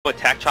put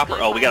tac chopper?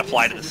 Oh, we gotta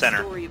fly to the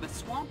center.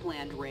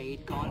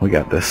 We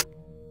got this.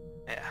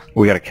 Yeah.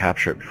 We gotta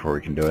capture it before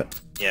we can do it.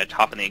 Yeah,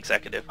 hop in the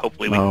executive.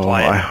 Hopefully we can No,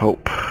 fly it. I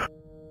hope.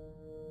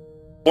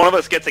 One of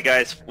us gets it,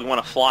 guys. We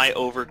want to fly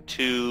over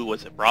to,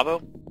 was it Bravo?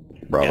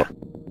 Bravo. Yeah.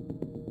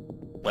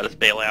 Let us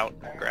bail out.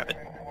 Grab it.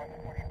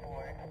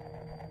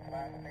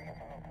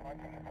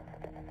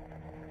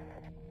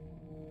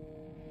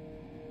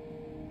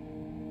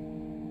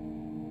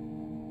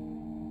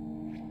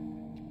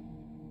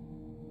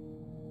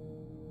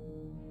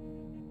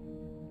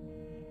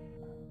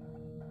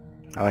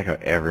 I like how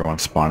everyone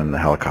spawned in the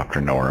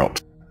helicopter nowhere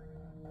else.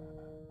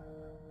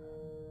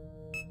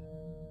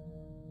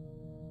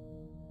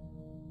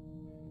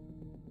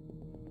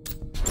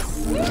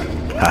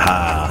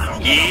 Haha.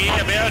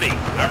 Yeah, buddy.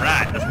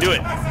 Alright, let's do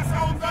it.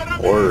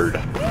 Word.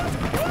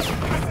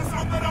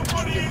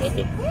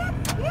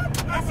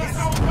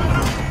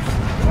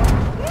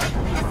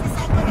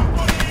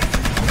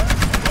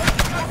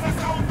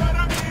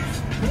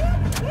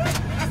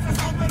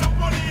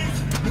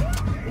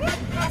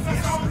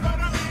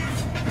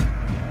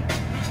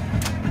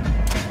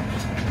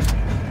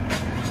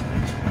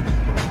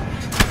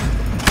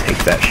 Take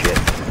that shit.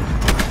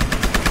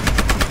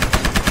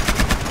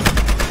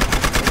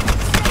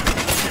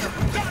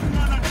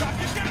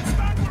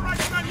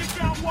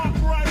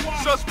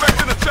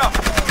 Suspect in the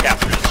chopper.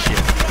 Capture this shit.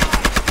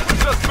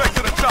 Suspect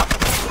in the chopper.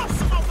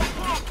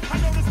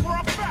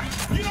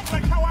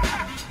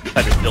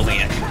 I'm just building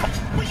it.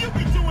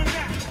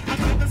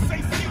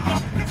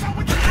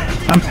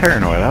 I'm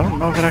paranoid. I don't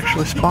know if it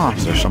actually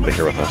spawns. There's somebody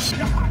here with us.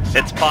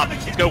 It's pop.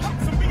 Let's go.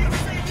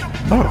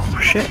 Oh,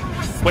 shit.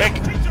 Quick.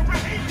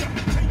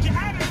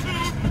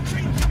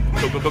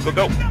 Go, go, go, go,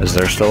 go. Is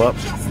there still up?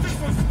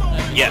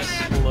 Yes.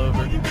 Pull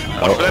over.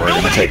 Oh, we're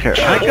gonna take care of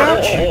it. I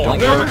got you. Don't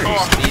worry.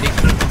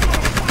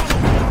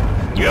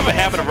 You have a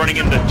habit of running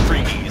into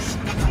trees.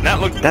 That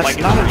looked That's like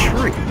not a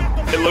tree.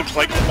 It looks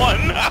like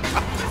one.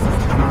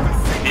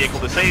 Vehicle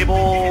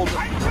disabled.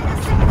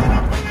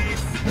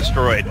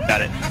 Destroyed.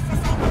 Got it.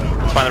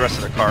 Let's find the rest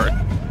of their car.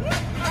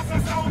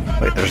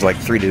 Wait, there's like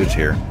 3 dudes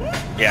here.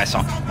 Yeah, I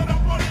saw them.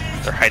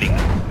 They're hiding.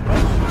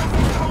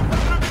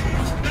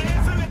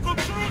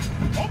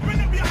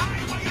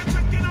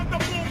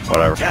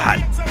 Whatever. God.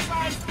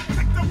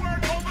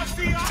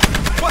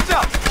 Watch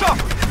out!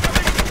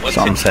 Chopper! Let's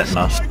Someone's hit hitting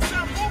us.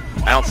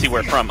 I don't see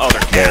where from. Oh,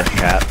 they're There,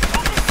 cat. cat.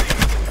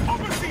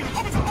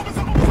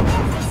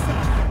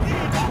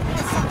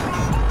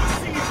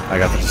 I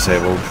got the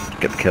disabled.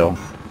 Get the kill.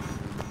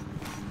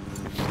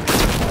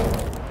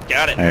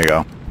 Got it. There you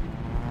go.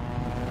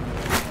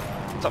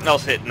 Something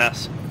else hitting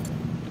us.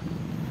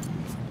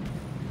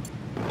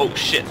 Oh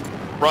shit.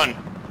 Run.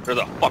 There's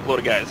a fuckload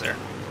of guys there.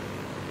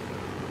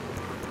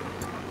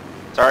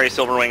 Sorry,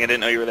 Silverwing, I didn't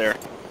know you were there.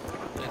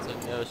 It's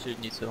okay, I was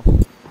shooting you too.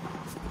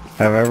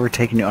 Have I ever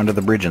taken you under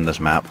the bridge in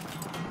this map?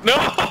 No!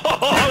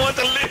 I want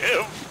to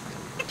live!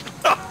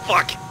 Oh,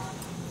 fuck.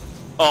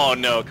 Oh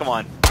no, come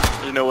on.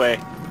 There's no way.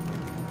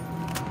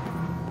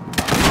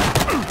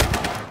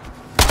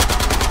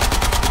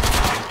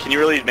 Can you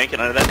really make it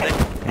under that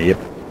thing? Yep.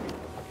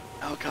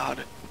 Oh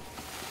god.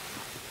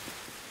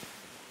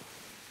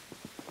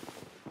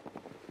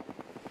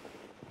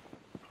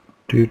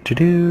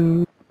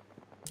 Do.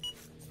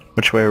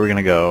 Which way are we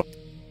gonna go?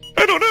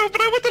 I don't know,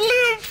 but I want to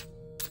live!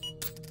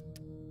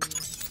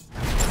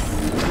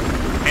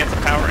 Man,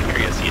 some power in here,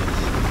 yes he is.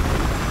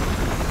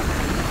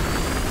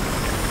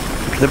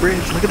 Look at the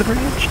bridge. Look at the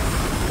bridge.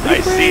 I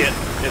see it.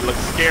 It looks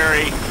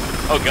scary.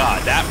 Oh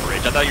god, that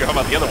bridge. I thought you were talking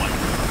about the other one.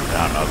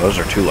 I don't know. Those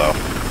are too low.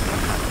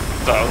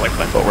 So I was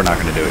like, But we're not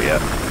gonna do it yet.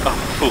 oh,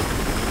 phew.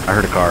 I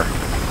heard a car.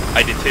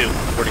 I did too.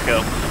 Where'd it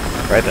go?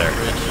 Right there.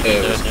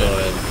 It was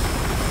going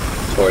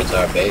towards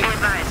our base.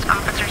 Advised,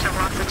 officers have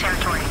lost the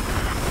territory.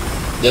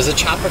 There's a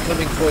chopper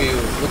coming for you.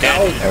 Look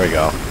out! There we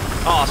go.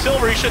 Oh,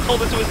 Silver, you should have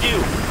told us it was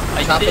you.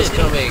 Chopper's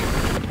coming.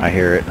 I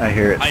hear it. I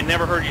hear it. I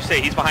never heard you say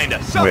he's behind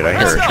us. Wait, I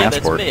hear a Yeah, that's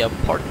transport. me, I'm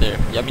parked there.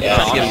 Yeah, I mean, Yeah,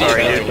 you're trying to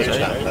sorry, get dude. me to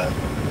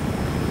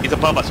chopper. He's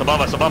above us,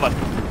 above us, above us.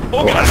 Oh,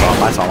 Oh, I god. saw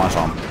him. I saw him. I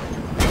saw him.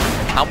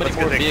 How many Let's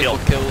more get that vehicle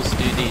kill. kills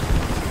do you need?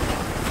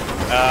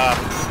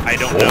 I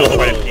don't know.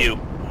 Quite a few.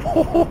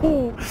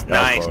 That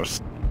Nice. was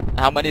close.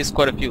 How many is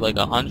quite a few, like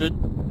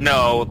 100?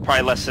 No,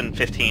 probably less than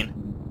 15.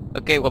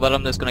 Okay, well then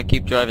I'm just gonna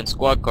keep driving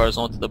squad cars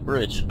onto the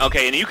bridge.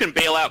 Okay, and you can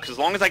bail out, because as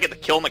long as I get the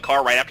kill in the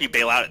car right after you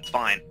bail out, it's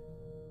fine.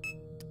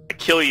 I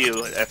kill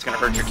you, that's going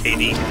to hurt your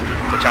KD,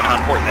 which I don't know how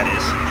important that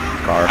is.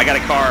 Car. I got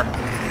a car.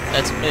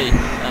 That's me.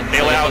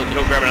 Bail out, and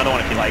go grab another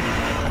one if you like.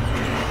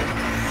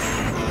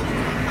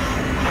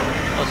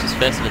 I was just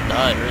faster to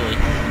die, really.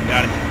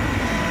 Got it.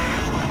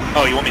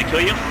 Oh, you want me to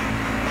kill you?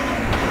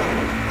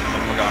 Oh,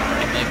 we're gone I'll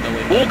already. make my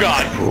way Oh back.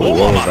 god! Ooh,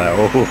 what was that?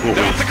 There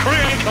Oh, was a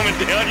crane coming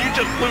down, you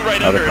just flew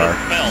right Another under it car.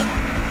 and fell.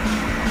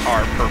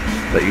 Car, perfect.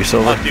 is that you,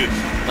 Silver? Oh, dude.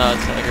 No,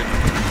 it's Tiger.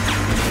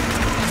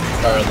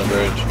 Car on the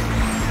bridge.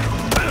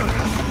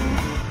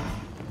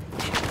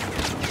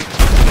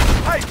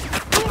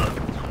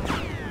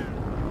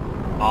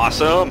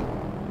 Awesome.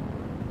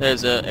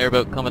 There's an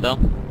airboat coming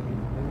down.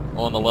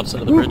 On the left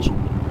side of the bridge.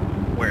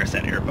 Where is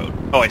that airboat?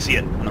 Oh, I see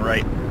it on the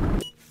right.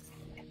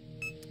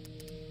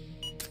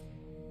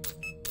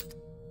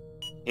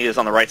 He is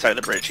on the right side of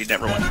the bridge. He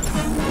never went.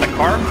 That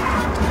car?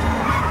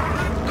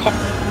 Car.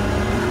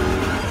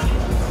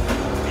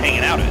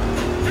 Hanging out it.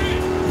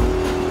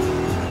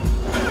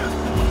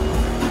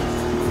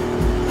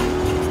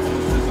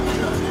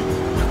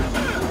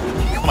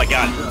 Oh my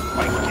god.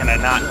 Why can I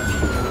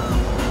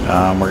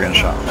not? We're getting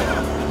shot.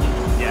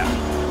 Yeah.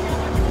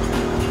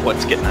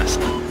 What's getting us?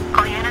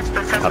 All units,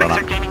 the suspects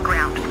are gaining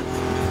ground.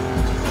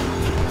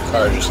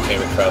 Car just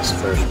came across the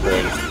first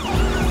bridge.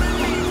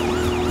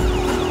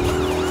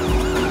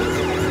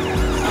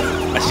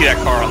 I see that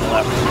car on the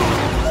left.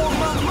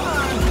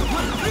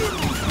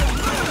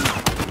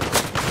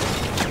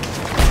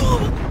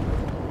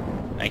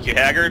 Thank you,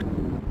 Haggard.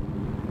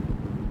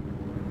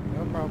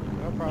 No problem,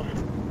 no problem.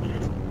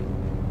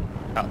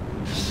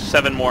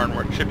 7 more and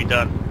we should be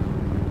done.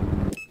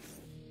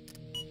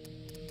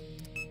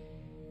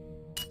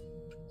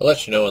 I'll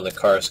let you know when the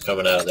car's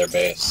coming out of their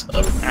base.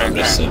 I'm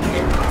just sitting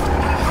here.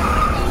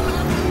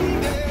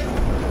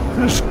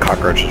 There's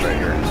cockroaches right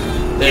here.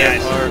 There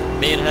Yeah, are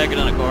me and Haggard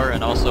on a car,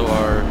 and also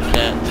our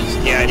cat.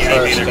 Yeah, I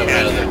Car's see coming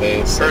out of the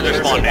base. Further and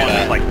there's spawn a man is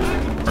cat. like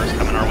first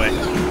coming our way.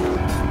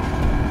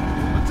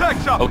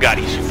 Attack chopper! Oh god,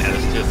 he's shooting at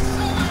us too.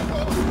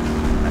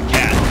 That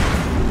cat.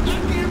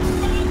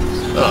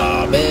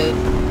 Aw, man.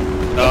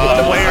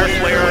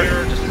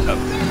 Flare, just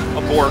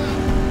abort.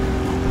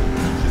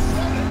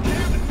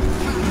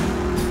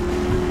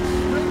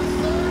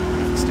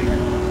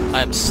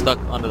 I am stuck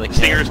under the cat.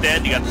 Stinger's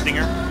dead, you got the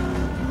Stinger?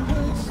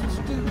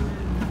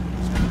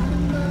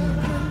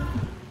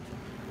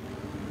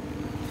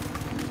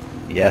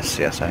 Yes,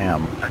 yes, I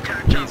am.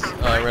 He's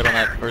right on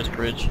that first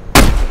bridge.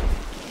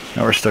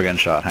 No, we're still getting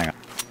shot. Hang on.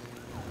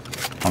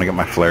 I want to get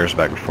my flares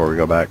back before we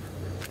go back.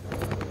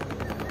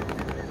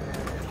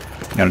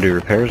 You gonna do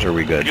repairs, or are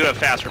we I good? do have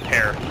fast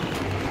repair.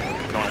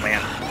 Going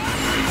land.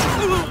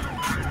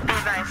 Be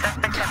advised,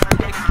 suspects have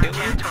moved into our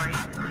territory.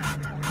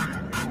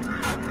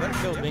 That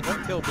killed me,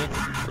 that killed me.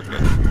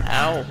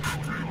 Ow.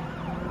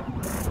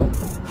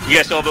 You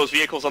guys still have those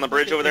vehicles on the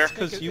bridge over there?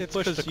 Because you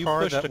pushed a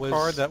car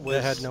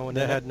that had no one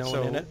in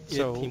it,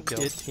 so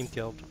it team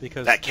killed.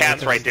 Because That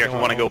cat's right there if you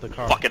want to go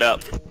fuck it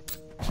up.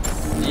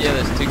 Yeah,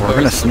 there's 2 cars. We're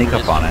gonna sneak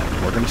up on it.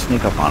 We're gonna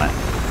sneak up on it.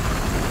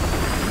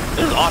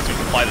 This is awesome, you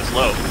can fly this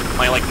low.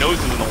 My like nose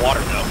is in the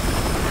water though.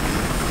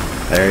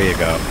 There you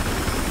go.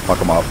 Fuck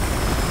them up.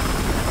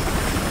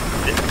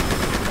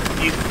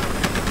 He's,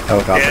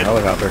 Helicopter, Dead.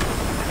 helicopter.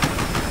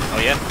 oh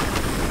yeah?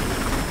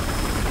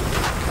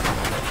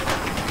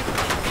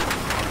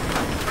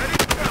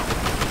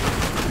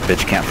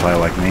 Bitch can't fly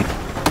like me.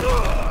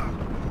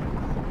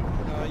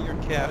 Your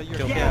cat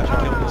killed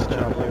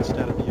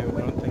instead of you.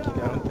 I don't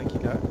think you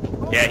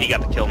got. Yeah, he got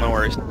the kill, no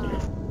worries.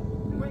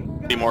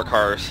 3 more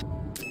cars.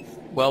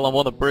 Well, I'm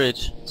on the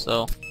bridge,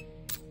 so...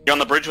 You on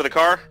the bridge with a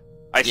car?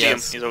 I see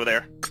Yes. him, he's over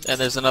there. And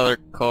there's another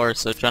car,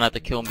 so try not to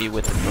kill me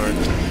with the car.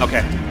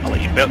 Okay, I'll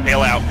let you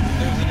bail out.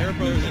 There's an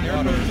airboat in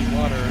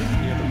water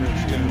near the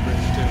bridge too.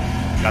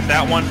 Got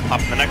that one,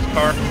 hop in the next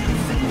car.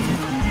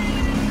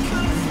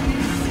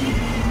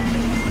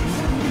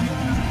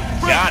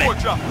 Got Transport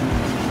it. chopper!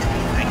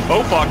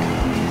 Oh fuck.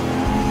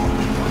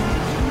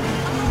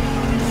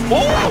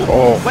 Oh!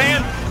 Oh.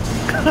 Land!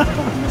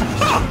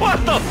 What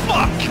the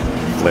fuck?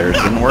 Flares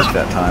didn't work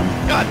that time.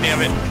 God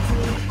damn it.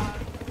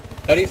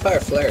 How do you fire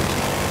flares?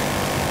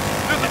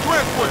 There's a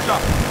transport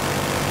chopper!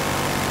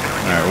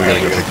 Alright, we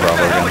gotta go take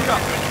Bravo again.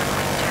 Helicopter!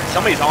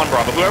 Somebody's on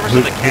Bravo. Whoever's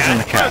in the Who's in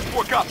the cat. cat?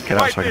 Transport copter! Get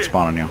out right so I can there.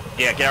 spawn on you.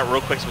 Yeah, get out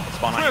real quick so we can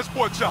spawn on you.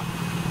 Transport chopper!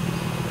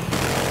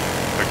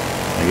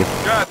 Thank you.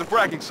 Guys, the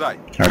bragging site.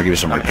 I'm gonna give you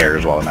some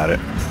repairs while I'm at it.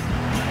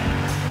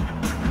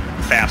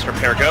 Fast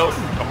repair go.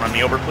 Don't run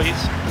me over, please.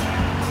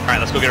 Alright,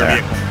 let's go get our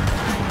There. vehicle.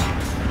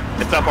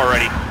 It's up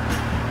already.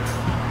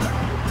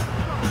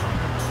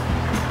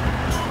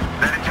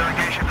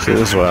 See,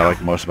 this is what I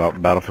like most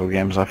about Battlefield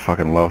games. I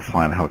fucking love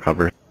flying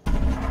helicopters.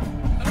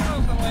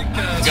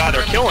 God,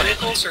 they're killing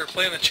it. Or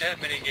playing the chat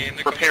minigame.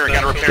 Repair,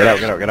 gotta repair. Get out,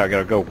 get out, get out, get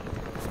out, go.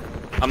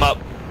 I'm up.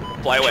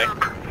 Fly away.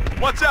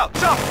 Watch out!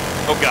 Chopper!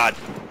 Oh god.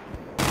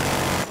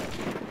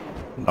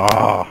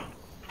 Oh.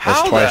 How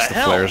That's twice the the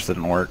hell? flares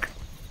didn't work.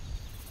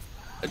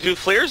 Do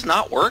flares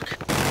not work?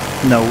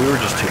 No, we were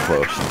just too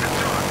close.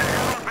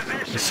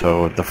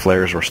 So the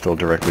flares were still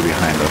directly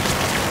behind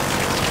us.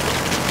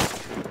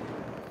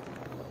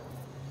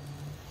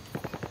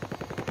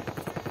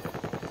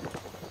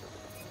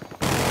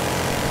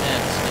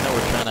 And you know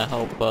we're trying to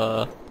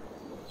help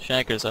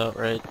Shankers out,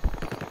 right?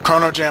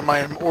 Chrono Jam, I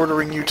am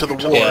ordering you to the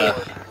ward. Yeah.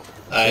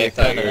 I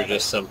thought you were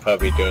just some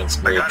puppy doing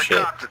some weird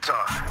shit.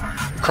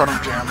 Chrono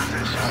Jam,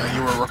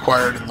 you are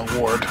required in the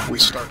ward. We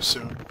start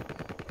soon.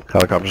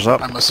 Helicopters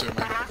up. I'm assuming.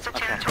 We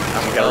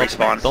gotta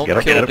respawn. Don't Get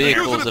up, kill get up.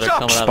 vehicles that are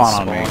coming out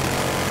Spawn of on me.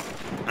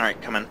 spawn.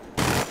 Alright, come in.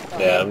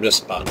 Yeah, I'm just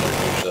spotting them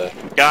usually.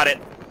 Got it.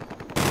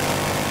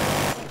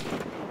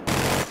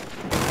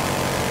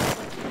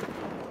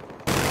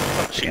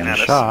 Something shooting Getting at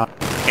us. shot.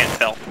 Can't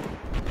tell.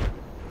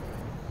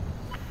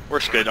 We're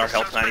good, our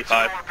health's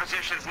 95.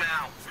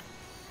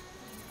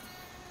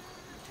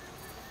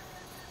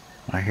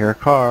 I hear a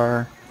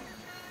car.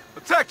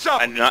 Attack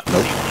chopper! I did not see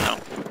one, no.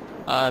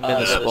 I'm in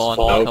the spawn.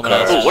 spawn Coming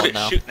out of car. Oh, what spawn is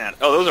now. shooting at?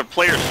 Oh, those are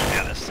players shooting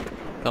at us.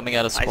 Coming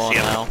out of I spawn see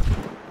 'em. now.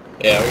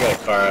 Yeah, we got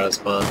a car out of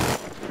spawn.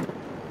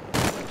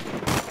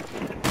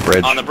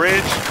 Bridge. On the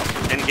bridge,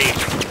 engage.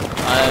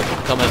 I'm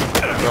coming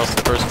across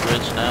the first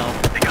bridge now.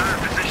 They got our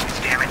positions,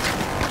 damn it.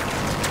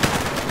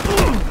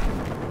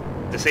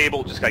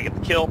 Disabled, just gotta get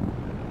the kill.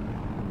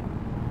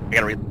 I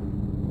gotta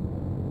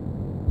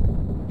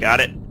Got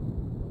it.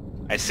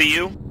 I see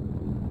you.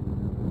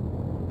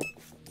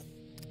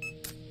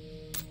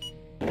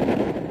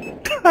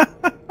 I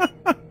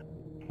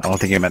don't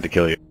think he meant to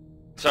kill you.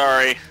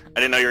 Sorry, I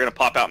didn't know you were gonna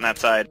pop out on that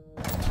side.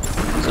 So,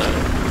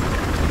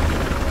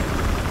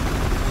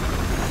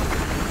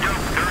 Yo,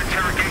 their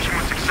interrogation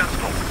was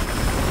successful.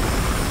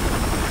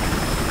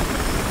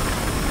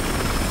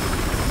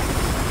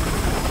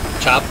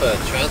 Chopper,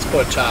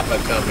 transport chopper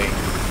coming.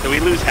 Did we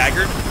lose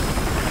Haggard?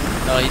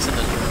 no, he's in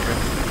the river.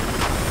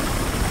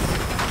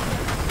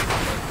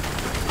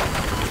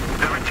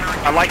 Their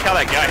interrogation. I like how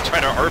that guy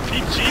tried to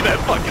RPG that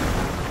fucking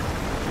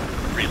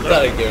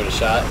Gotta reload. give it a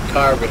shot.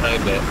 Car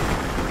behind it.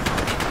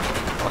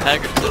 Well,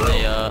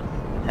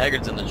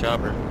 Haggard's in the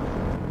chopper.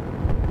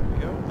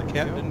 The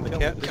cat didn't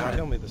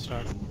kill me this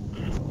time.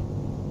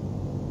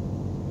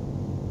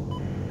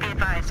 Be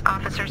advised,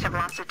 officers have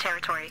lost the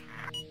territory.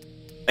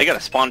 They got a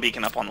spawn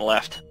beacon up on the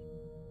left.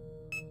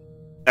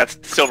 That's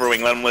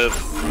Silverwing, let him live.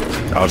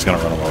 I was gonna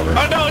run him over.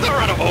 Oh no, don't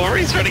run him over,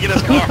 he's trying to get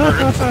his car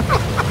first.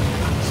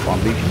 Spawn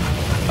beacon?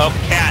 Oh,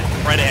 cat,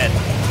 right ahead,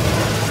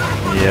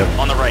 Yep.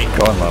 on the right.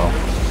 Going low.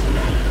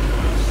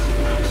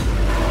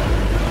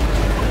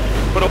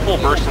 Put a full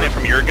burst in it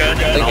from your gun,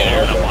 I and think an I'll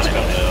load up airboat's on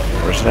coming out.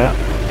 Where's that?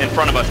 it. In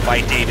front of us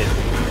by David.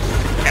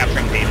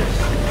 Capturing David.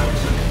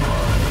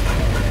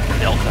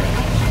 Delta.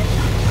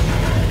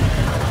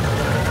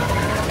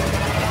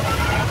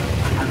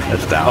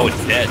 It's down. Oh,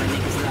 it's dead.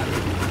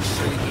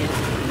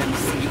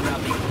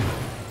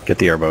 Get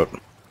the airboat.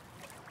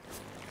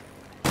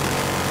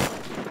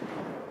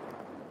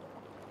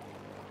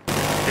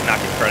 Did not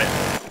get credit.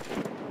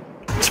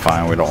 It's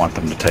fine, we don't want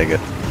them to take it.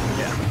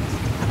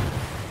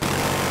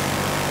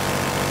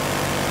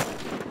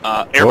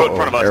 Airboat in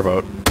front of us.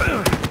 Airboat.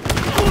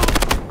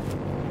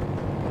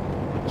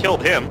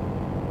 Killed him.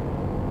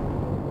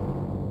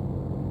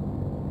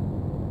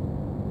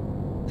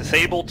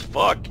 Disabled,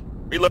 fuck.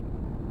 Reload.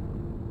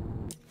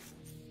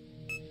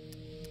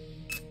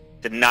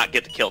 Did not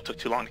get the kill, took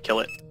too long to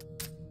kill it.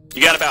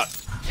 You got about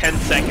 10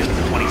 seconds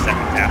to 20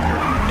 seconds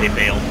after they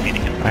failed me to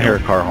get the kill. I hear a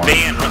car horn.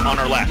 Van on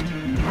our left.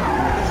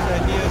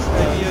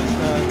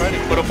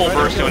 Put a full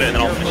burst to it and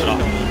then I'll finish it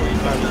off.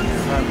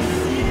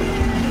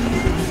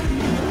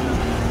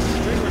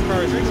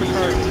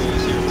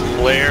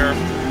 Flare.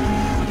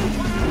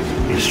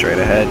 He's straight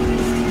ahead.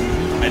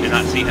 I did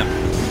not see him.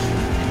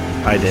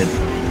 I did.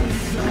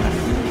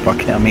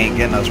 Fuck him, he ain't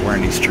getting us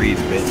wearing these trees,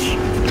 bitch.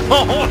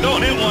 Oh,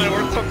 don't hit one,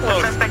 we're so The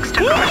close. suspects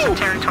took over some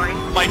territory.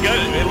 My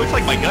gun, it looks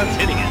like my gun's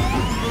hitting it.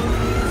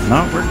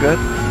 No, we're good.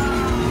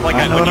 Like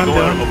I know when what you I'm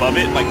go doing. above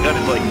it, my gun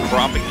is like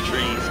dropping the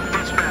trees.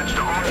 Dispatch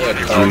to all Yeah,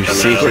 units. car You coming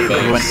see, out of we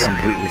base. went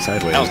completely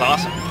sideways. That was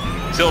awesome.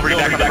 Silver, you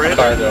back on the bridge?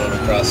 Car going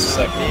across the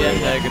second Me and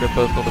bridge. Haggard are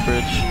both on the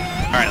bridge.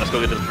 Alright, let's go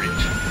get to the bridge.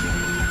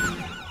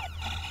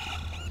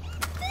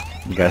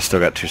 You guys still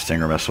got 2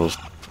 Stinger missiles.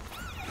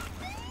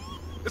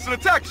 It's an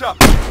attack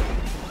chopper!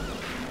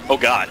 Oh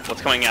god,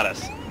 what's coming at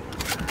us?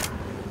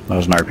 That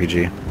was an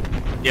RPG.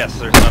 Yes,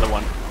 there's another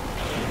one.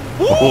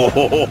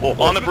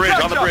 On the bridge,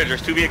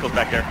 there's 2 vehicles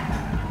back there.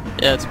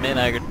 Yeah, it's me and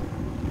Haggard.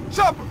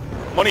 Chopper!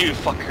 One of you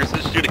fuckers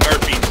is shooting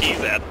RPGs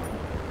at.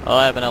 Oh,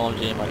 I have an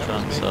LMG in my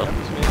trunk, so...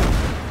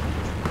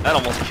 That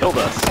almost killed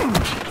us.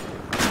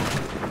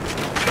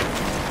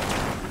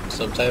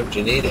 Sometimes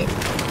you need it.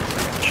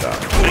 Shot.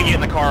 Did I get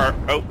in the car?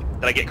 Oh,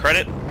 did I get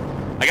credit?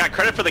 I got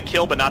credit for the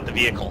kill, but not the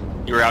vehicle.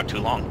 You were out too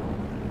long.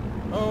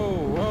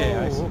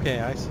 Okay,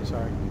 I see,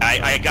 sorry.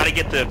 I gotta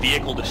get the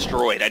vehicle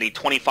destroyed. I need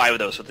 25 of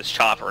those with this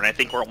chopper, and I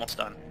think we're almost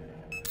done.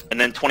 And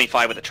then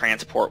 25 with the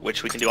transport,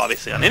 which we can do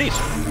obviously on any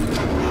server.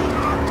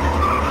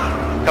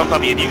 Come,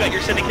 Puppy, have you got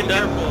your syndicate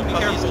done? Be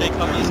careful,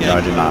 puppies. No,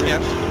 I did not.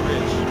 Catch to the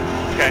bridge.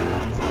 Okay.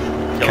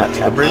 Cat to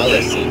the Oh, bridge.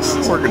 this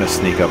is... We're gonna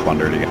sneak up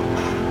under it again.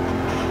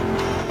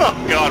 Oh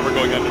god, we're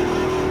going under.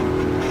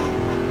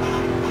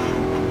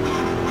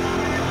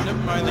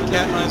 Never mind, the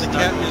cat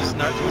is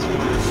not using it.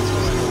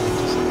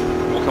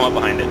 We'll come up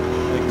behind it.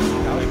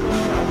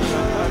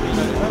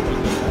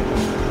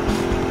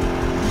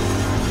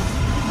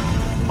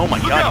 Oh my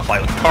god, you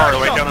fly with the car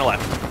right down the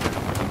left.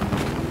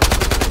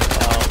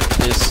 Wow,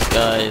 this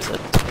guy is a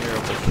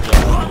terrible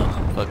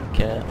job. Fucking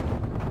cat.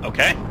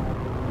 Okay.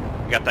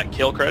 Got that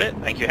kill credit.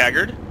 Thank you,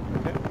 Haggard.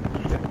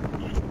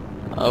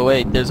 Oh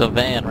wait, there's a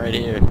van right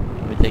here.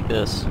 Let me take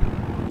this.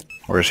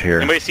 Where's here?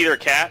 Anybody see their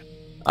cat?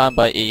 I'm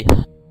by E.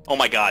 Oh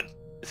my god.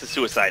 This is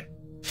suicide.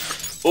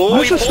 Oh,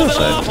 How's he this pulled it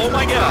suicide? off! Oh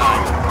my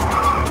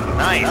god!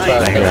 Nice.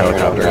 I hear a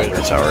helicopter.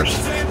 It's ours.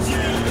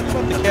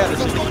 The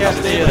cat,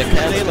 stay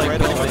like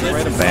right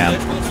on Van.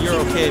 You're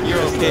okay,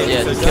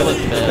 Yeah, because kill it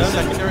the fast.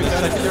 secondary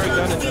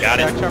gun, and the Got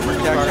it. attack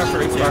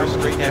chopper,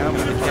 straight down,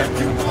 with the cat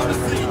coming hard.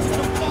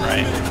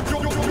 Right.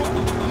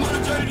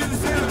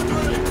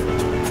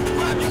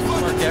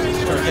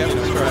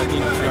 Start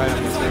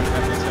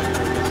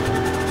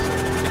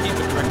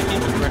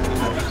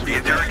The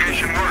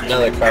interrogation worked.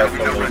 Another car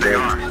coming to the bridge.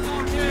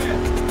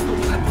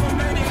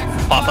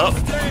 Pop up.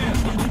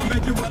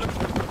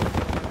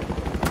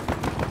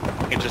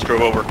 He just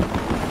drove over.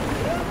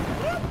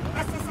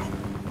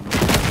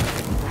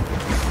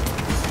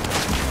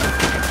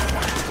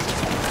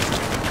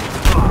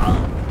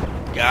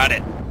 Got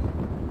it.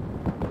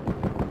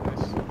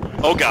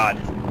 Oh god.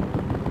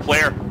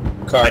 Flare.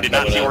 Car I did not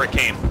coming see in. where it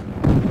came.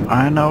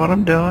 I know what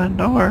I'm doing,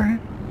 don't worry.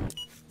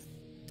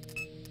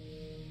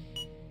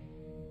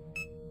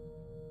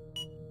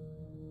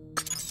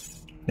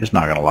 He's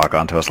not gonna lock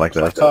onto us like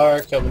that.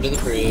 Car coming to the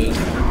bridge.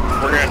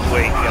 We're gonna have to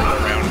wait. We gotta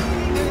go around.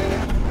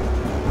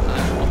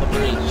 I'm on the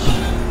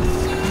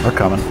bridge. We're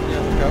coming.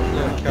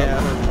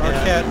 Our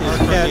cat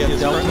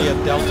is currently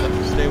at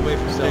Delta. Stay away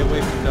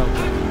from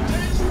Delta.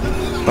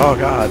 Oh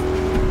god.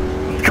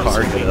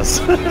 Car hit us.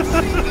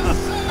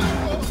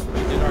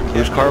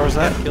 Whose car was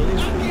that?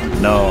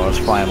 No, I was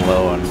flying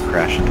low and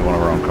crashed into one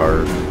of our own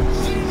cars.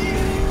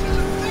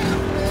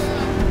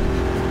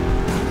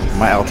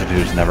 My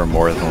altitude's never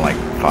more than like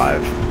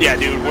 5. Yeah,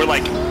 dude, we're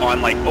like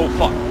on like, oh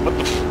fuck. What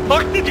the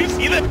fuck? Did you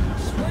see that?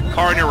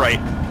 Car on your right.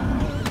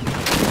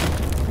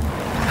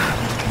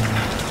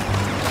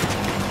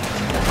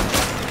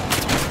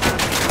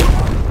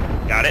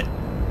 Got it.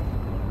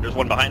 There's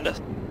one behind us.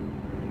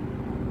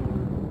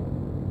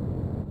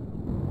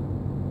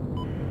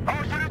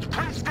 All units,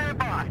 please stand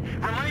by.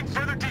 Relaying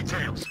further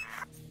details.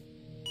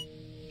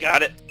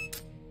 Got it.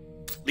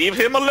 Leave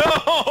him alone!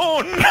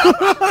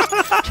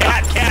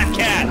 Cat.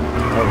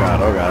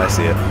 Oh god, I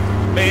see it.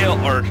 Bail,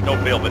 or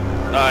don't bail, but,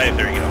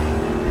 there you go.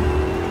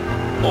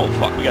 Oh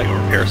fuck, we gotta go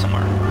repair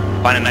somewhere.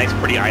 Find a nice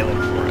pretty island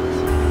for us.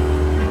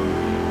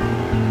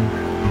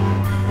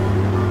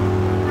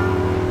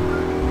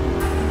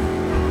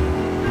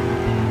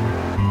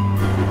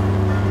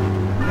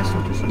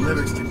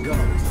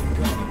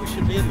 We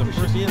should be in the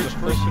first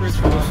bridge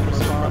from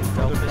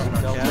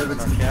Delta.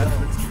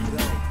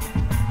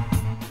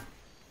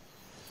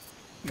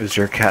 Is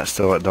your cat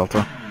still at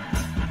Delta?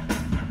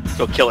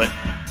 Go kill it.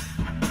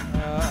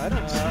 I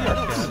don't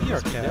see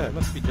our cat. It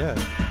must be dead.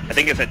 I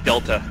think it's at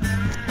Delta.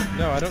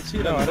 No, I don't see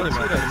it. I don't see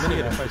it in a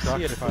minute if I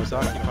see it if I was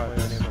occupied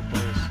by any other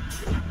place.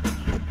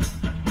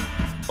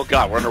 Oh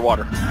god, we're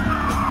underwater.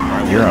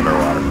 You're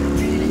underwater.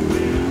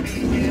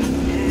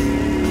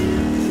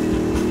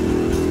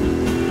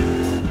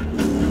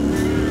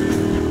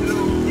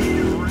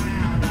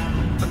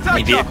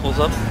 Any vehicles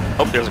up?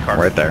 Oh, there's a car.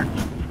 Right there.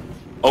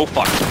 Oh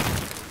fuck.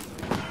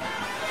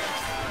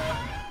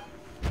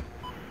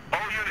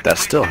 That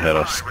still hit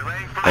us.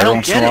 I Every don't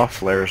once in get a while, it.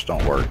 flares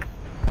don't work.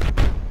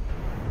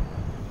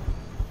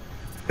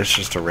 It's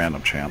just a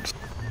random chance.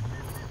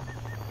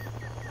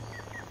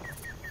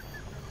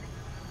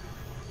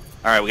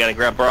 Alright, we gotta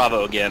grab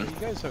Bravo again.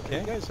 You guys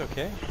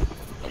okay?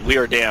 We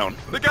are down.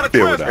 They got a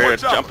Yeah, we're We're transport gonna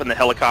chopper. jump in the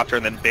helicopter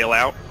and then bail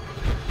out.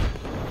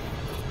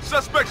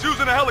 Suspects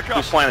using a Who's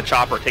helicopter. flying the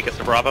chopper? Take us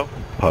to Bravo.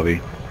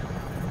 Pubby.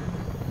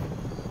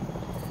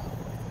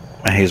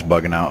 And he's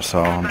bugging out,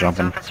 so I'm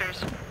jumping.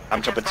 Officers.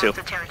 I'm jumping Just too. lost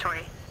the territory.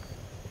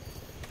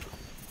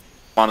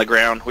 On the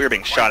ground. We are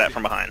being shot at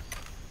from behind.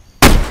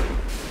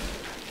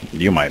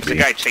 You might There's a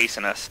be. guy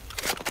chasing us.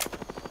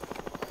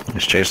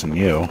 He's chasing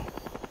you.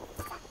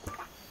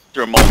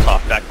 Threw a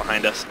Molotov back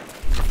behind us.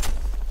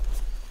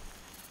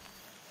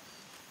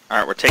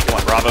 Alright, we're taking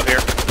what, Bravo here?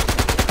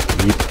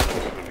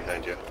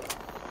 Behind you.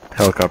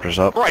 Helicopter's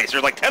up. Christ,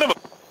 there's like 10 of them!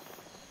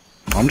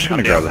 I'm just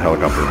gonna grab the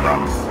helicopter and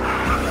run.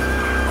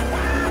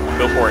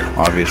 Go for it.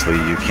 Obviously,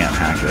 you can't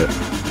hack it.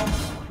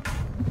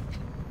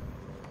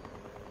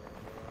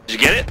 Did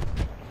you get it?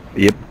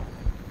 Yep.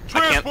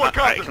 Transport I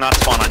copter. cannot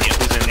spawn on you.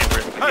 Who's in there?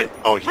 Hey,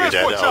 Oh, you're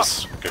dead. transport I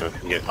was gonna.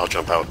 Yeah, I'll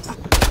jump out.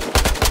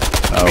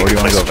 Where do you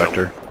want to go, Let's jump.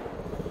 Vector?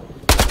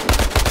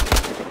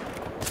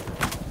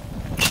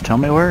 Just tell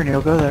me where and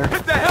you'll go there.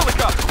 Hit that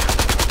helicopter.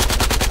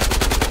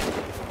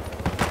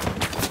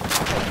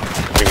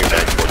 Bring it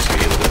back towards me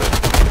a little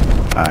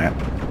bit. Alright.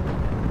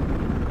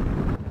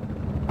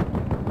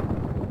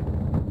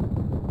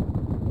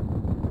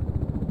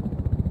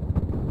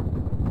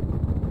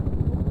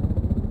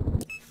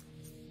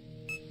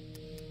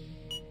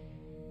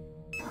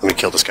 Let me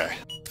kill this guy.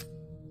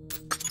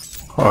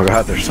 Oh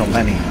god, there's so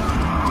many.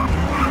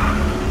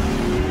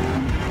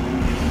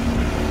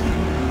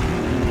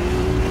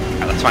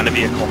 Alright, let's find a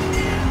vehicle.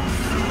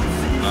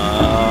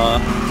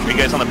 Are you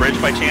guys on the bridge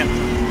by chance?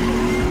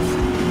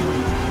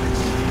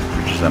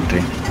 Which is empty.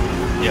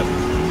 Yep.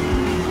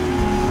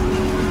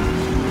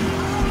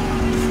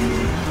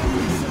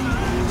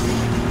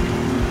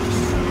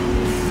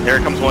 There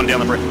comes one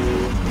down the bridge.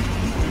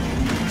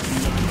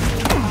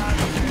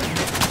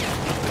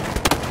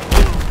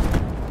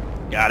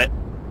 Got it.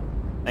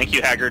 Thank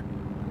you, Haggard.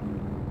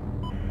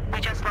 We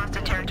just lost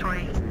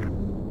territory.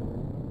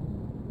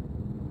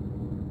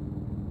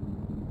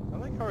 I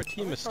like how our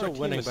team is still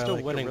winning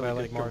by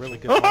like a really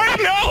good I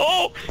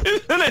know!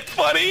 Isn't it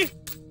funny?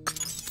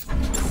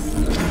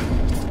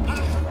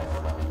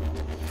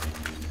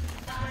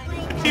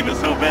 Team is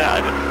so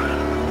bad.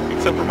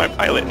 Except for my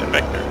pilot and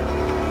Vector.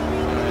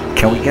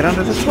 Can we get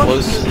under this one?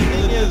 The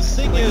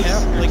thing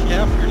is, like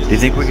half. Do you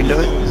think we can do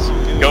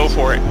it? Go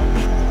for it.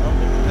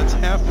 That's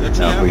half.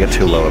 No, if we get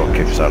too low, it'll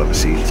kick us out of the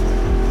seats.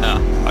 No,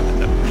 fuck it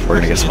then. We're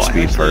gonna get some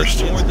speed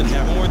first. More than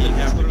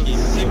half the team.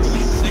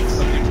 6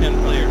 of your 10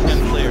 players.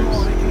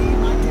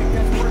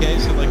 Okay,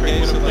 so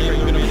are you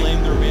gonna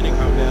blame the remaining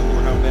how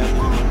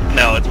bad?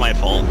 No, it's my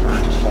fault for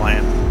just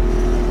flying.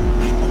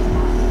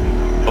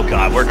 Oh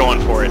god, we're going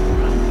for it.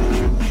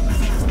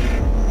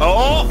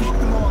 Oh!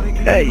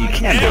 Hey, you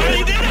can't do Hey,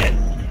 we it. did it!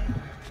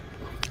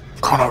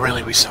 Kono,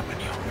 really, we summon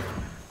you.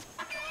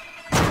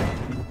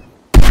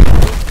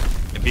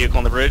 The vehicle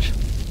on the bridge?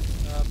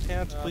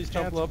 Pants, please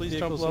don't blow up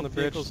vehicles on the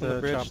bridge.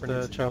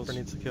 The chopper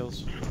needs the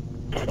kills.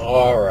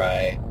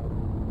 Alright.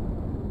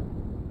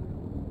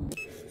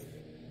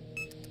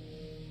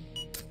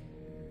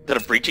 Did a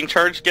breaching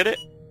charge get it?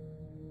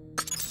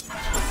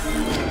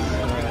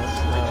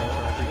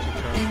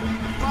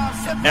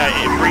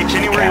 Yeah, breach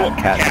anywhere you want.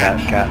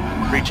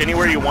 Cat. Breach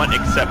anywhere you want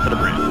except for the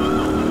bridge.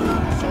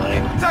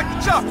 Fine.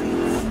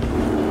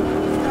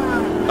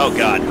 Oh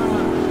god.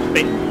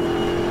 Wait.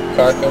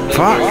 Car coming in.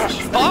 Fuck!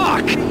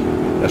 Fuck!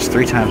 That's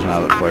 3 times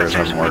now that flares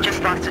Officers, haven't we worked.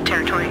 just lost the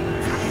territory.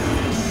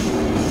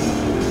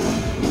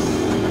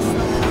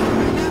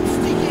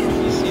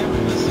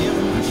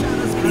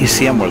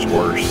 ECM was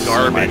worse in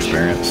my Garbage.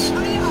 experience.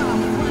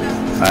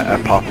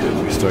 I popped it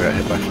and we still got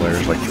hit by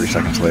flares like 3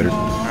 seconds later.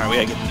 Alright, we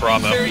gotta get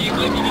Bravo. There you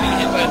live, you're getting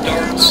hit by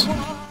darts.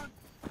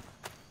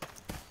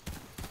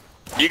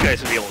 You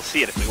guys would be able to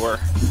see it if we were.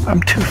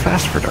 I'm too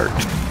fast for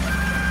darts.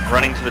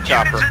 Running to the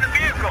chopper. Units in the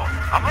vehicle.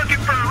 I'm looking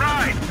for a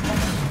ride.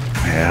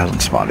 Yeah, it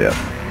hasn't spawned yet.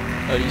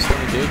 How do you still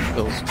do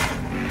kills?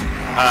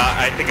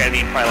 I think I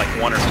need probably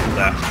like 1 or 2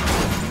 left.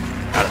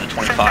 Out of the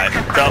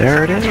 25. Go.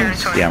 There it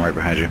is. Yeah, I'm right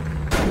behind you.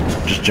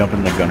 Just jump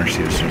in the gunner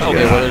seat as soon as you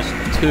Okay, get well out.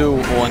 there's 2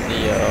 on the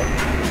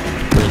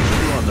bridge.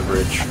 2 on the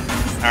bridge.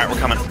 Alright, we're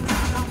coming.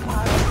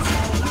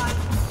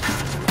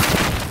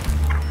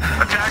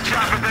 Attack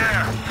chopper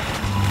there.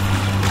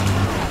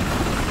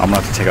 I'm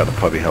gonna have to take out the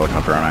Pubby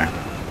helicopter, aren't I?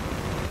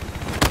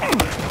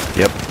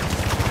 Yep.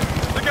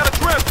 They got a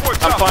transport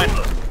I'm chopper. fine.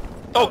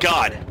 Oh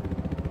god.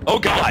 Oh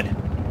god.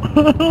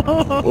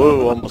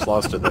 Whoa, almost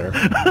lost it there.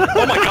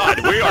 Oh my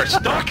god, we are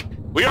stuck!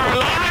 We are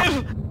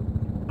alive!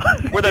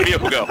 Where'd that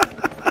vehicle go?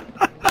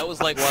 That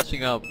was like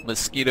watching a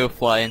mosquito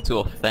fly into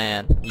a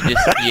fan. You hit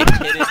it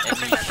and you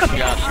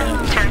shot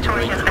them.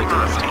 Territory has been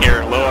lost.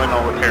 Here, low and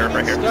all repair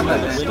right here. Stuck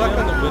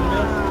on the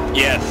windmill?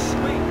 Yes.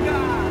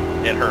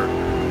 It hurt.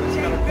 It's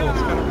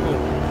kind of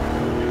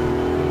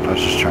cool. I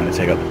was just trying to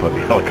take out the Pubby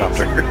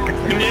helicopter.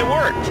 And it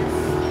worked!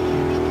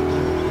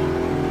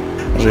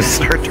 Just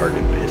start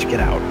target, bitch. Get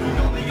out.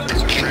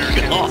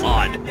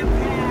 God.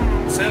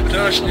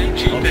 Sabotage the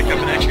G pickup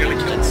and actually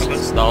got It's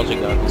nostalgia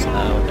goggles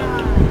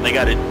now. They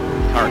got a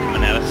car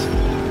coming at us.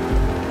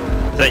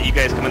 Is that you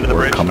guys coming to the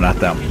We're bridge? coming at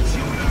them.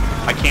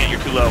 I can't,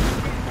 you're too low.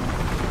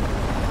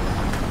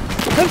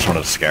 I just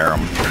wanted to scare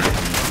them.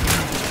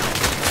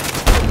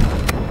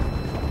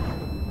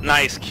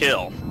 Nice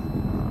kill.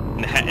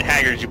 And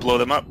Haggard, did you blow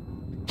them up?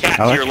 Cat,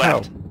 I to like your how-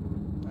 left.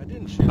 I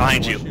didn't shoot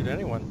Behind anyone. you. Shoot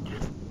anyone.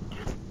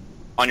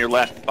 On your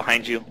left,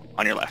 behind you,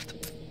 on your left.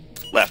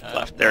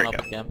 Left, there you go.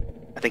 Again.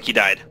 I think he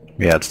died.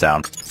 Yeah, it's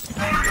down.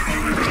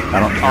 I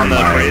don't hear On the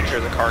my bridge,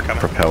 there's a car coming.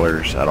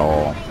 propellers at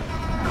all.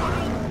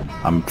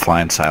 I'm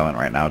flying silent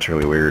right now. It's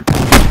really weird.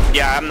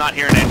 Yeah, I'm not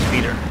hearing engine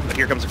either. But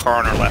here comes a car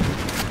on our left.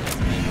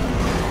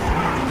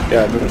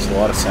 Yeah, there's a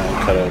lot of sound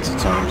cutouts at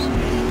times.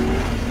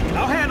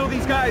 I'll handle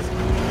these guys.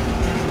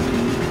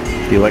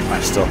 Do you like my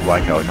stealth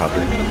black helicopter?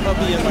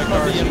 Puppy in my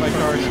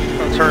car.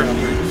 Turn.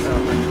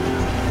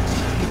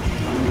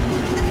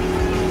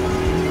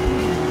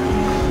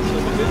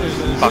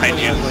 Behind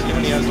you. He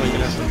only has like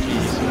an SMG,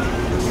 so...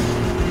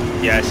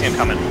 Yeah, I see him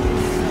coming.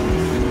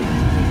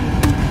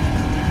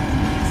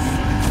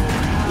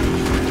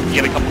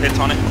 Get a couple hits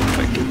on it real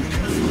quick.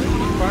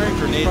 Firing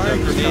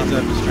grenades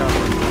at his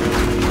chopper.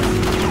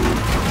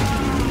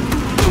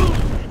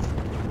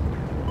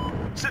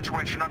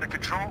 Situation under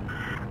control.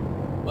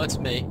 Well, it's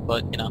me,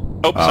 but you know.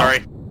 Oh,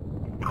 sorry.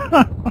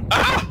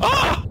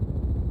 Ah!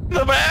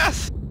 The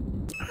bass!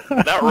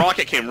 That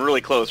rocket came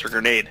really close for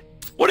grenade.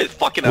 What is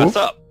fucking us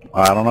up?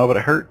 I don't know, but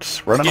it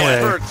hurts. Running Yeah, away.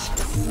 it hurts.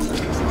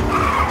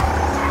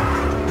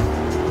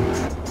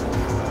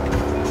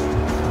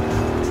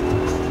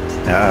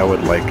 Yeah, I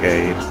would like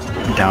a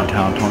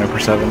downtown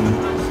 24/7.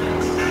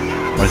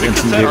 What is We it? can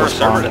Instant set vehicle our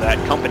server spawn? to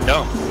that Compass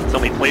Dome.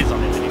 Somebody plays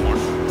on it anymore.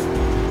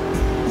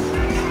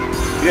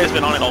 You guys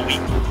been on it all week.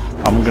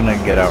 I'm gonna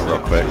get out real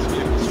quick.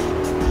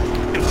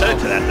 You can set it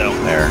to that though.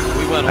 There.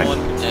 We went I- on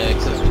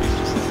because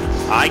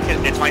I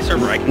can. It's my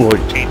server. I can Well,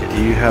 change it.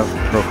 do you have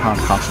ProCon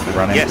constantly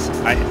running? Yes,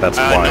 I. That's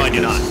no, why. I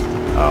do not. 'cause-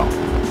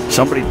 Oh.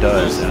 Somebody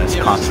does, and it's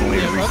constantly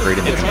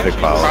recreating the config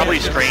file. Probably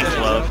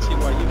Strangelove.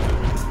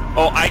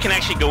 Oh, I can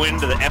actually go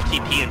into the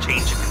FTP and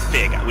change the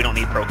config. We don't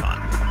need Procon.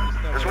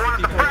 There's one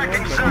at the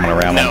fracking site. I'm gonna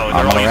ram him. No, I'm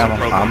they're gonna ram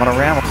always him. I'm gonna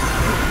ram him.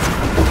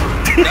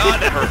 God,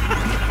 that hurt.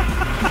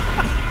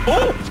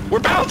 Oh, we're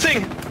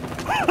bouncing!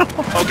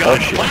 Oh god. Oh,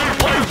 shit.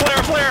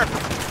 Flare!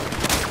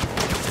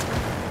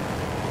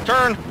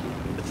 Turn!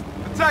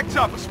 Attack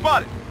chopper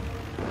spotted.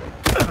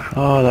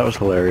 Oh, that was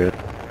hilarious.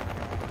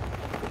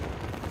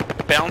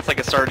 Bounce like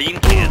a sardine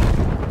can.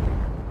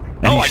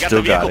 And Oh, he I got still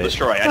the vehicle got it.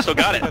 destroy. I still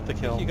got You got it. the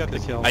kill. You got the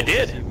kill. I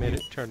did. You made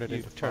it. Turned it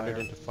into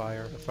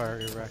fire.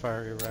 Fire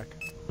uRck.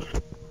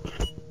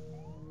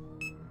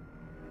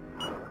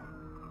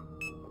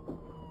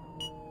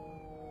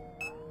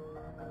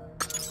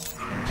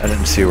 I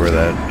didn't see where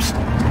that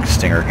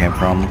stinger came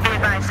from.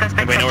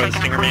 Anybody know where the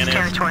Stinger Man is?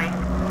 territory.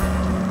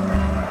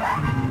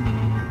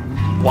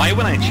 Why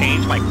when I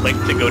change my click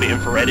to go to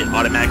infrared, it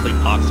automatically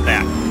pops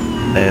back?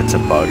 It's a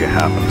bug. It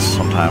happens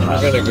sometimes.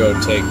 I'm gonna go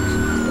take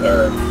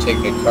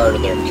a car to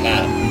their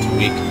cat to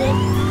weaken it.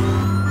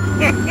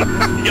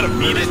 You gotta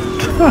beat it?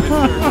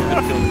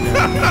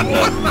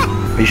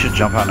 You should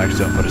jump out next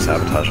to it and put a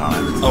sabotage on it.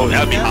 Oh,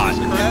 that would be hot.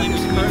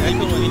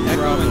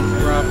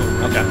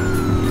 Okay.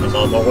 I'm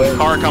on my way.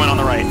 Car coming on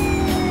the right.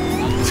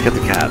 Let's get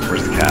the cat.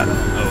 Where's the cat?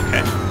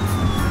 Okay.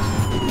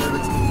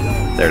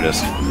 There it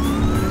is.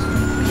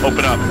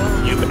 Open up.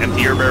 You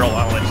empty your barrel,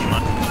 I'll let you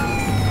run.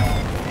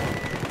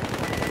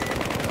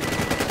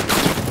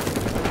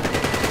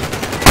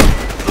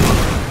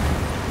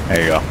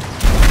 There you go.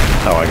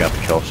 Oh, I got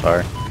the kill.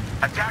 Sorry.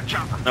 Attack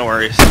chopper. No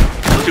worries.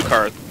 2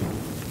 cars.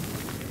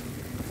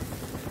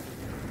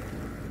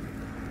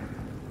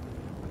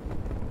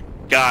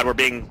 God, we're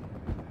being...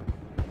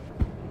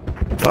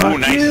 Fuck Ooh,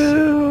 nice.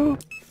 you.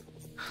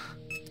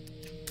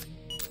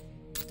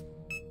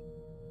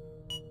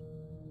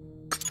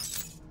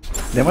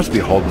 They must be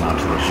holding on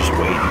to this, just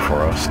waiting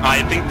for us.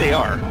 I think they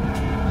are.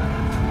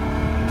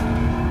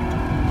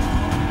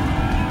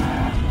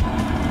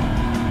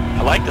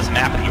 I like this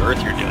map of the Earth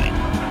you're doing.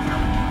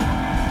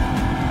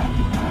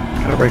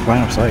 Gotta break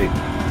line of sight.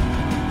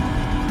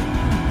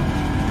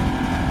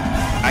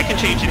 I can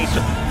change any...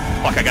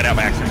 Fuck, I got out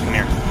by accident. Come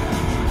here.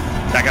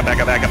 Back up.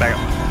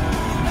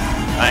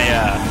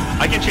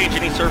 I can change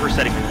any server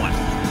setting we want.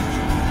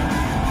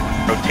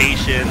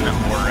 Rotation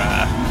or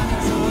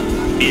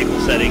vehicle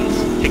settings,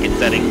 ticket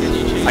settings.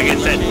 I can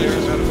set...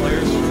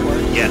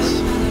 Yes.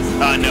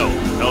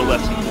 No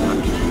less than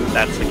 4.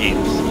 That's the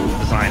game's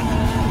design.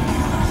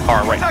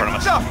 Car right in front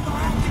of us.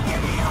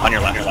 On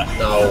your left.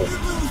 No,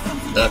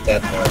 not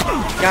that far.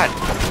 God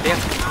damn.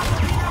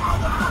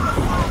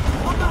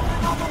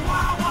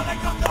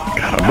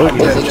 Gotta move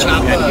There's a it.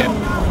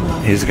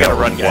 chopper. He's got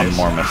run, one guys.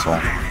 more missile.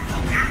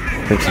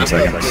 15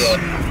 seconds.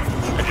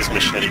 I just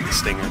macheted the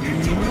stinger.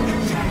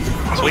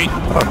 Sweet.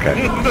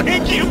 Okay.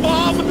 Thank you,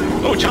 Bob!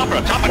 Oh, chopper!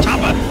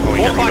 Oh,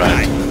 yeah, 4 o'clock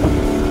right.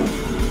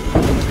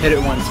 guy. Hit it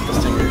once with the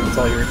stinger, that's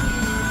all you're...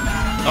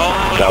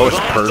 Oh, That was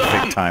awesome.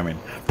 perfect timing.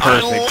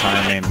 Perfect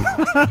timing.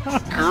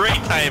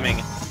 Great timing.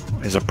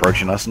 He's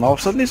approaching us and all of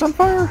a sudden he's on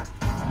fire.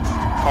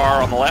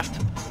 Car on the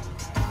left.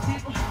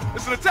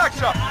 It's an attack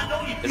chopper.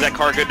 Is that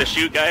car good to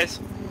shoot, guys?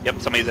 Yep,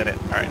 somebody's in it.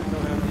 Alright.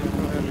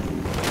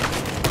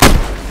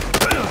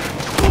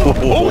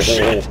 Oh,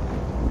 shit!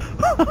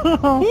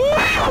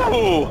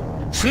 Ooh!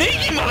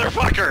 Sneaky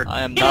motherfucker!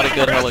 I am not a good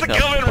He pressed the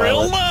helicopter coming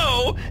real pilot.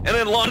 low, and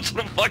then launched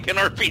the fucking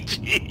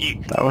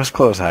RPG. That was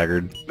close,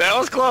 Haggard. That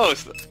was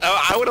close.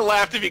 I would have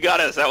laughed if you got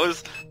us. That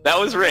was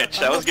rich.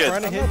 That was good.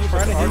 Trying to hit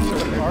you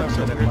with the arc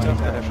so that it doesn't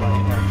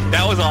have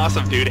That was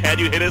awesome, dude. Had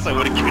you hit us, I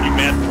would have given you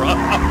mad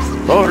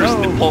props Oh, for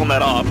no. pulling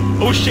that off.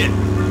 Oh shit!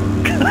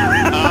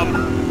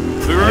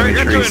 We were Enemy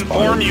here tree to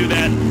inform spotted. you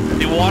that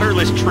the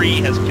waterless tree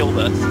has killed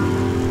us.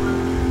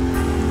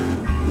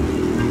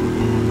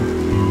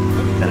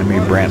 Enemy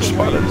branch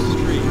spotted.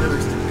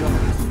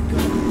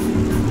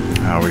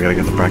 Oh, we gotta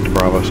get the back to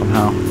Bravo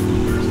somehow.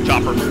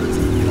 Chopper.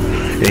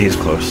 Yeah, he's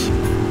close.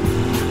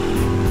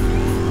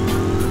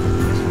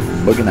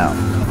 Bugging out.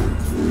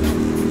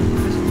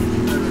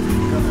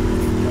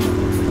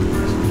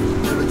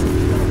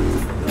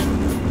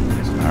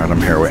 Alright,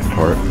 I'm here waiting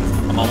for it.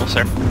 I'm almost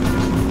there.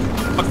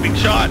 Fuck, big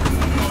shot.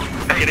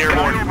 Get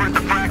airborne. Over at the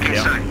fracking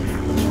Yeah. site.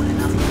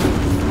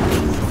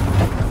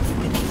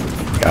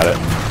 Got it.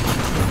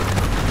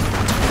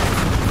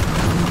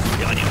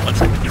 Yeah, I need 1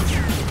 second.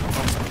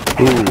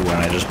 Ooh, and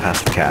I just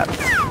passed the cat.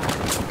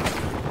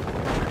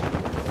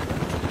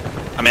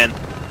 I'm in.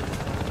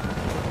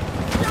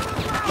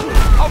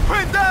 I'm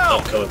pinned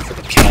down. I'm going for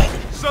the cat.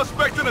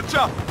 Suspect in a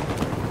chopper.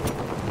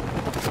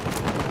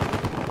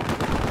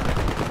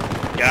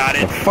 Got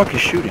The it. fuck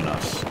is shooting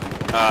us?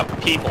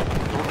 People.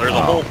 There's a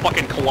Oh. whole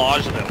fucking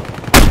collage of them.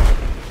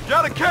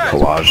 Got a catch.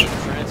 Collage.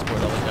 Transport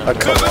A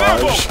helicopter.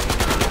 collage.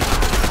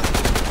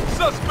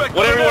 Suspect.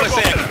 Whatever you on want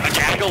to say. airboat. A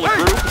gaggle, a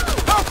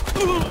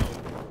group.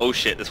 Oh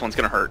shit, this one's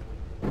gonna hurt.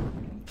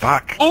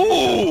 Fuck.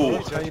 Ooh!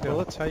 How you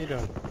doing? How you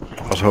doing?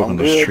 I was hoping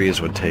those trees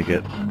would take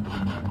it.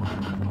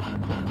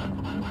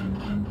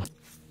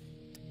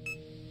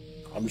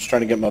 I'm I'm just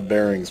trying to get my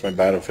bearings. My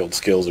battlefield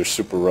skills are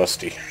super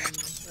rusty.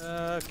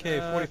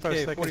 Okay,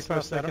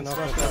 45 seconds.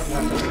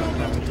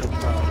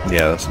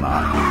 Yeah, that's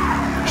not.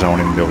 Because I won't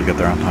even be able to get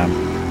there on time.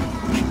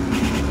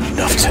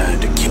 Enough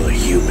time to kill a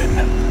human.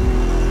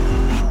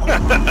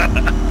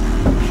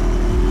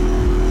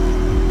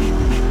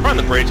 We're on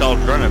the bridge, I'll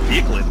run a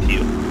vehicle into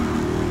you.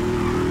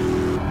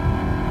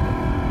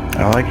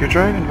 I like your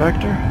driving,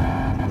 Vector.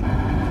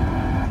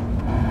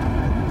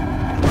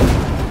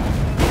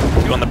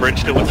 You on the bridge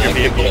still with your I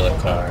could vehicle? kill a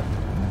car.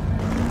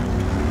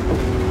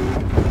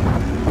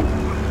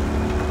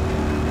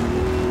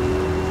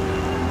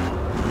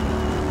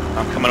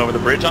 I'm coming over the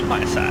bridge on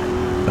my side.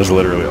 That's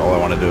literally all I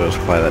want to do is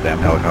fly that damn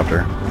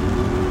helicopter.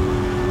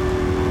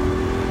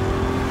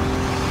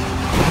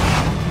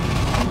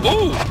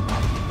 Ooh!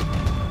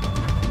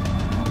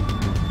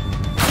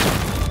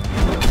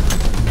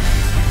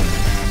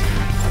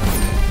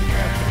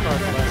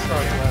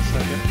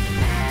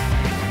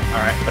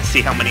 Alright, let's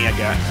see how many I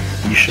got.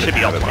 You Should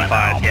be all have it by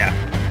 25, now.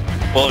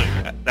 yeah. Well,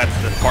 that's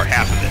the part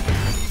half of it.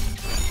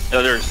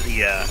 So there's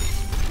the,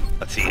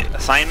 let's see,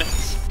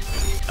 assignments.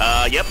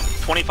 Yep,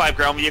 25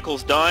 ground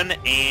vehicles done,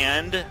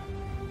 and,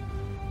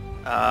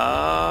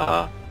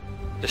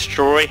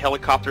 destroy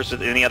helicopters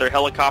with any other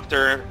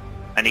helicopter.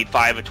 I need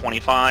 5 of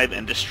 25,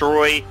 and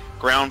destroy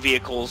ground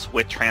vehicles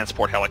with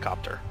transport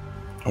helicopter.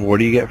 What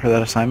do you get for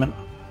that assignment?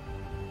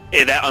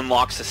 That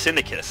unlocks the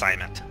syndicate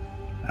assignment.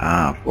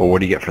 Ah, well, what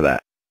do you get for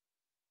that?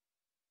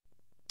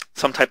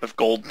 Some type of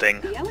gold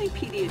thing. The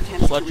LAPD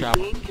attempts to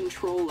regain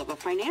control of a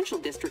financial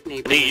district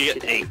neighborhood. You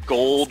get a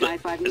gold,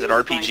 is it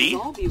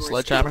RPG?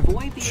 Sledgehammer?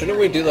 Shouldn't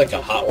we do like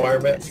a hot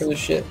wire map for this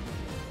shit?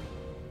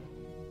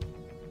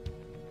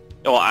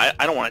 No, I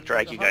don't want to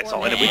drag you guys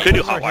all in. We could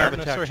do hot wire.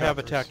 Have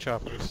attack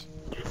choppers.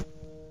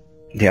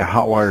 Yeah,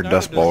 hot wire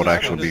dust ball would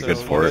actually be good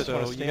for it.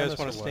 So you guys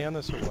want to stay on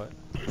this or what?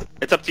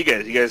 It's up to you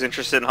guys. You guys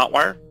interested in hot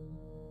wire?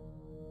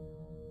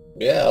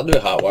 Yeah, I'll do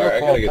hot wire. I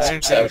gotta get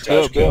some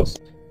sabotage kills.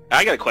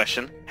 I got a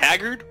question.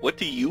 Haggard, what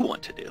do you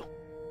want to do?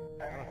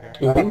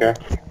 Okay.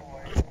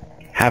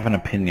 Have an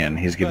opinion.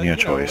 He's giving you a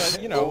choice.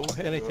 You know,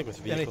 anything with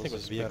vehicles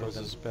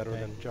is better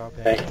than job.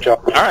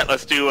 All right,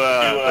 let's do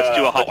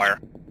a hot wire.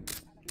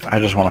 I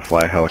just want to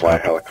fly a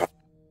helicopter.